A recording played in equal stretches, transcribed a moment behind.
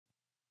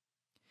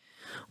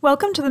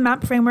Welcome to the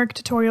mappFramework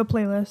tutorial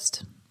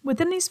playlist.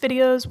 Within these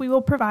videos, we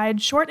will provide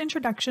short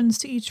introductions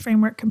to each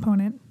framework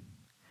component.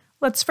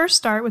 Let's first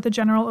start with a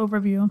general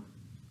overview.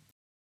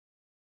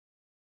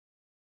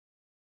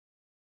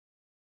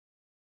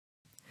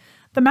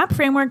 The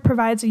mappFramework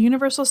provides a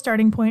universal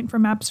starting point for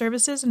map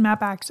services and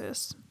map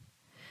access.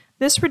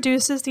 This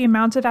reduces the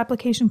amount of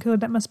application code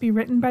that must be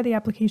written by the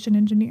application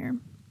engineer.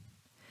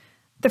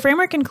 The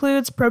framework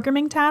includes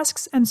programming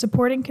tasks and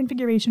supporting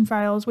configuration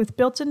files with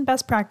built-in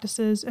best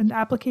practices and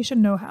application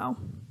know-how.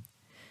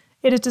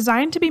 It is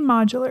designed to be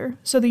modular,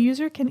 so the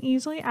user can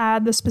easily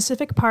add the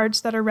specific parts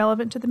that are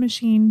relevant to the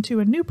machine to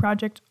a new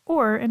project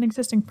or an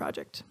existing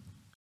project.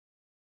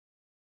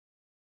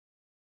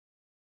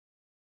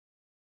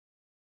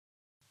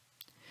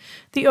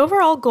 The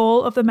overall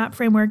goal of the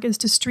mappFramework is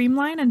to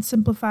streamline and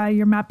simplify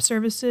your map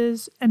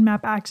services and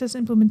map access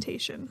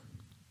implementation.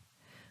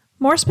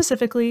 More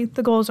specifically,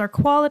 the goals are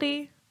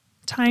quality,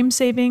 time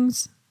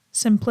savings,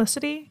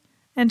 simplicity,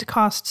 and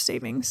cost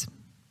savings.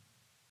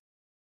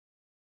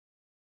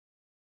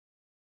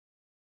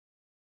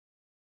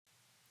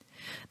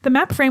 The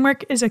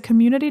mappFramework is a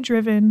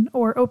community-driven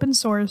or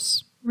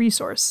open-source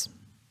resource.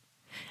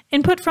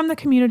 Input from the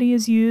community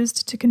is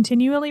used to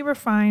continually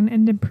refine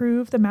and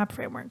improve the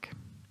mappFramework.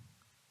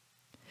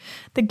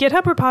 The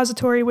GitHub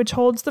repository, which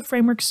holds the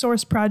framework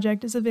source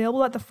project, is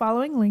available at the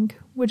following link,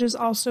 which is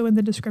also in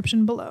the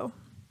description below.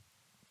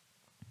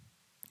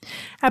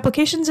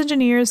 Applications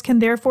engineers can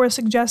therefore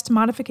suggest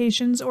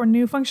modifications or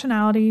new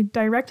functionality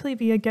directly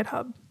via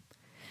GitHub.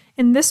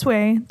 In this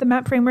way, the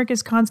mappFramework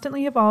is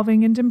constantly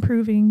evolving and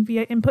improving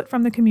via input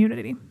from the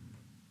community.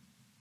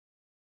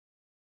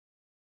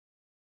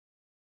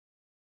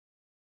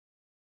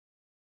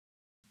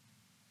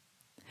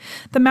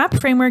 The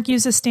mappFramework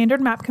uses standard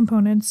map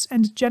components,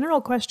 and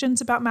general questions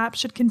about maps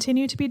should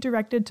continue to be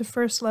directed to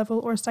first-level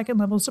or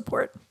second-level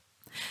support.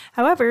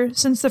 However,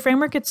 since the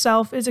framework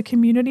itself is a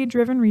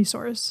community-driven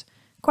resource,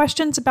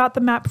 questions about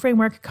the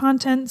mappFramework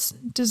contents,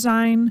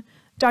 design,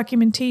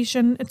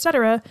 documentation,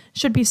 etc.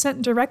 should be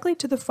sent directly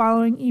to the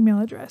following email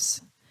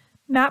address: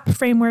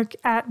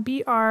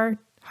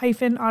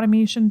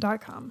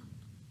 mappframework@br-automation.com.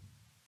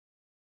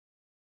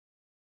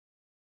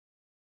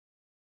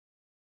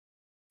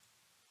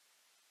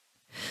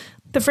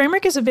 The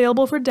framework is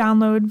available for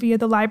download via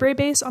the library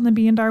base on the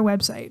B&R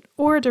website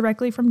or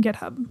directly from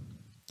GitHub.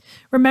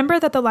 Remember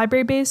that the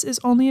library base is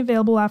only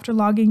available after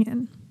logging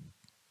in.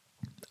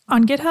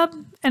 On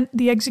GitHub, and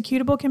the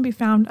executable can be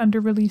found under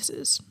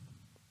Releases.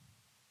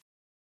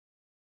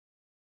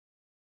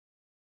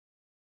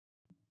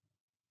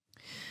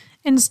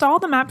 Install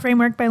the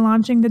mappFramework by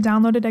launching the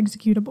downloaded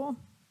executable.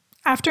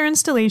 After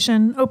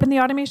installation, open the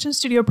Automation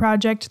Studio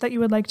project that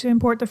you would like to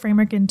import the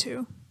framework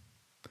into.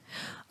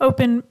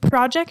 Open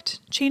Project,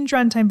 change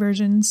runtime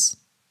versions,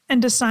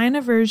 and assign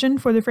a version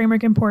for the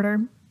framework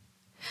importer.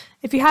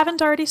 If you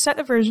haven't already set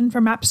a version for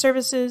Map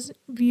Services,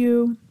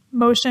 View,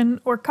 Motion,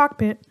 or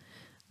Cockpit,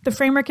 the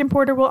framework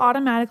importer will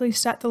automatically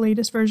set the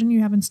latest version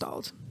you have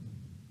installed.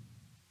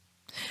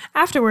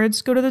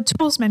 Afterwards, go to the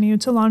Tools menu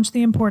to launch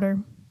the importer.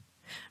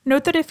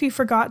 Note that if you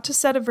forgot to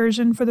set a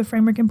version for the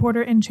framework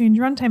importer and change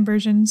runtime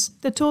versions,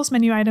 the Tools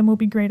menu item will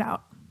be grayed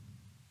out.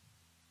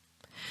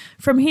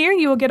 From here,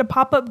 you will get a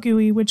pop-up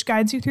GUI which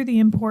guides you through the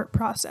import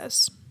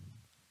process.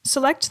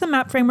 Select the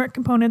mappFramework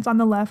components on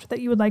the left that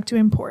you would like to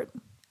import.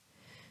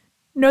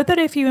 Note that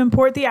if you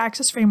import the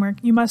Access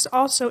framework, you must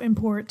also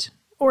import,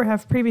 or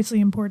have previously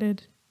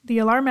imported, the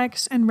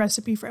AlarmX and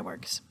Recipe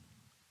frameworks.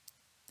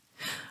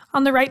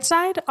 On the right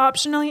side,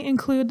 optionally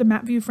include the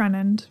MapView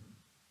frontend.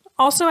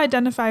 Also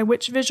identify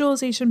which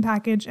visualization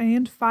package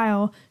and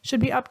file should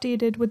be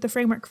updated with the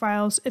framework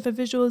files if a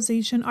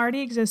visualization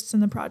already exists in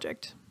the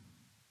project.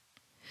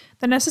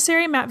 The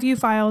necessary MapView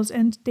files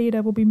and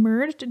data will be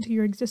merged into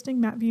your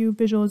existing MapView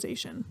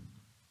visualization.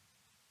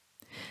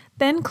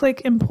 Then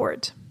click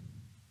Import.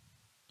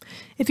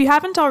 If you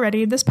haven't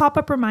already, this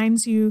pop-up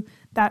reminds you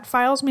that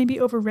files may be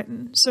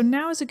overwritten, so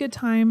now is a good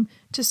time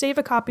to save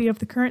a copy of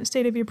the current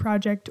state of your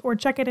project or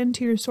check it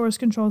into your source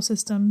control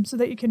system so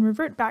that you can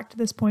revert back to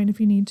this point if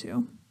you need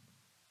to.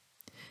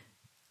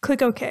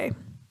 Click OK.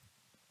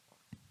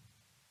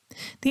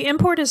 The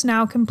import is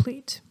now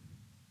complete.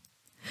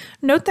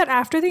 Note that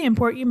after the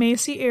import, you may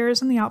see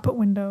errors in the output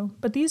window,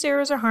 but these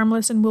errors are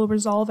harmless and will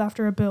resolve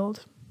after a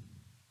build.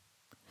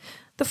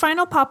 The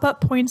final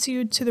pop-up points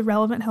you to the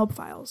relevant help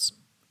files.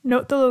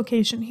 Note the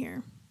location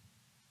here.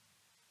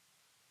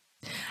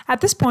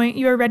 At this point,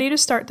 you are ready to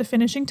start the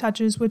finishing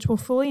touches, which will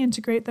fully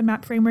integrate the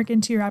mappFramework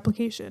into your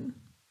application.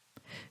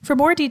 For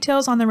more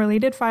details on the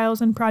related files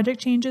and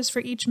project changes for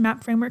each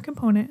mappFramework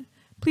component,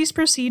 please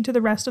proceed to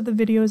the rest of the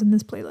videos in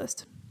this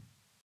playlist.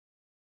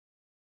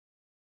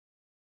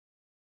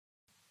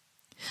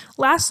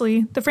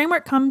 Lastly, the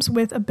framework comes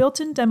with a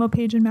built-in demo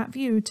page in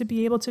MapView to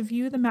be able to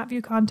view the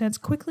MapView contents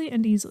quickly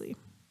and easily.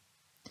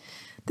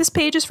 This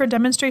page is for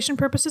demonstration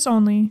purposes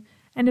only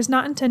and is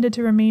not intended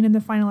to remain in the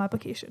final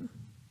application.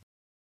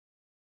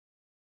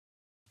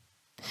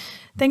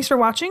 Thanks for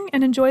watching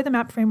and enjoy the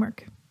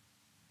mappFramework.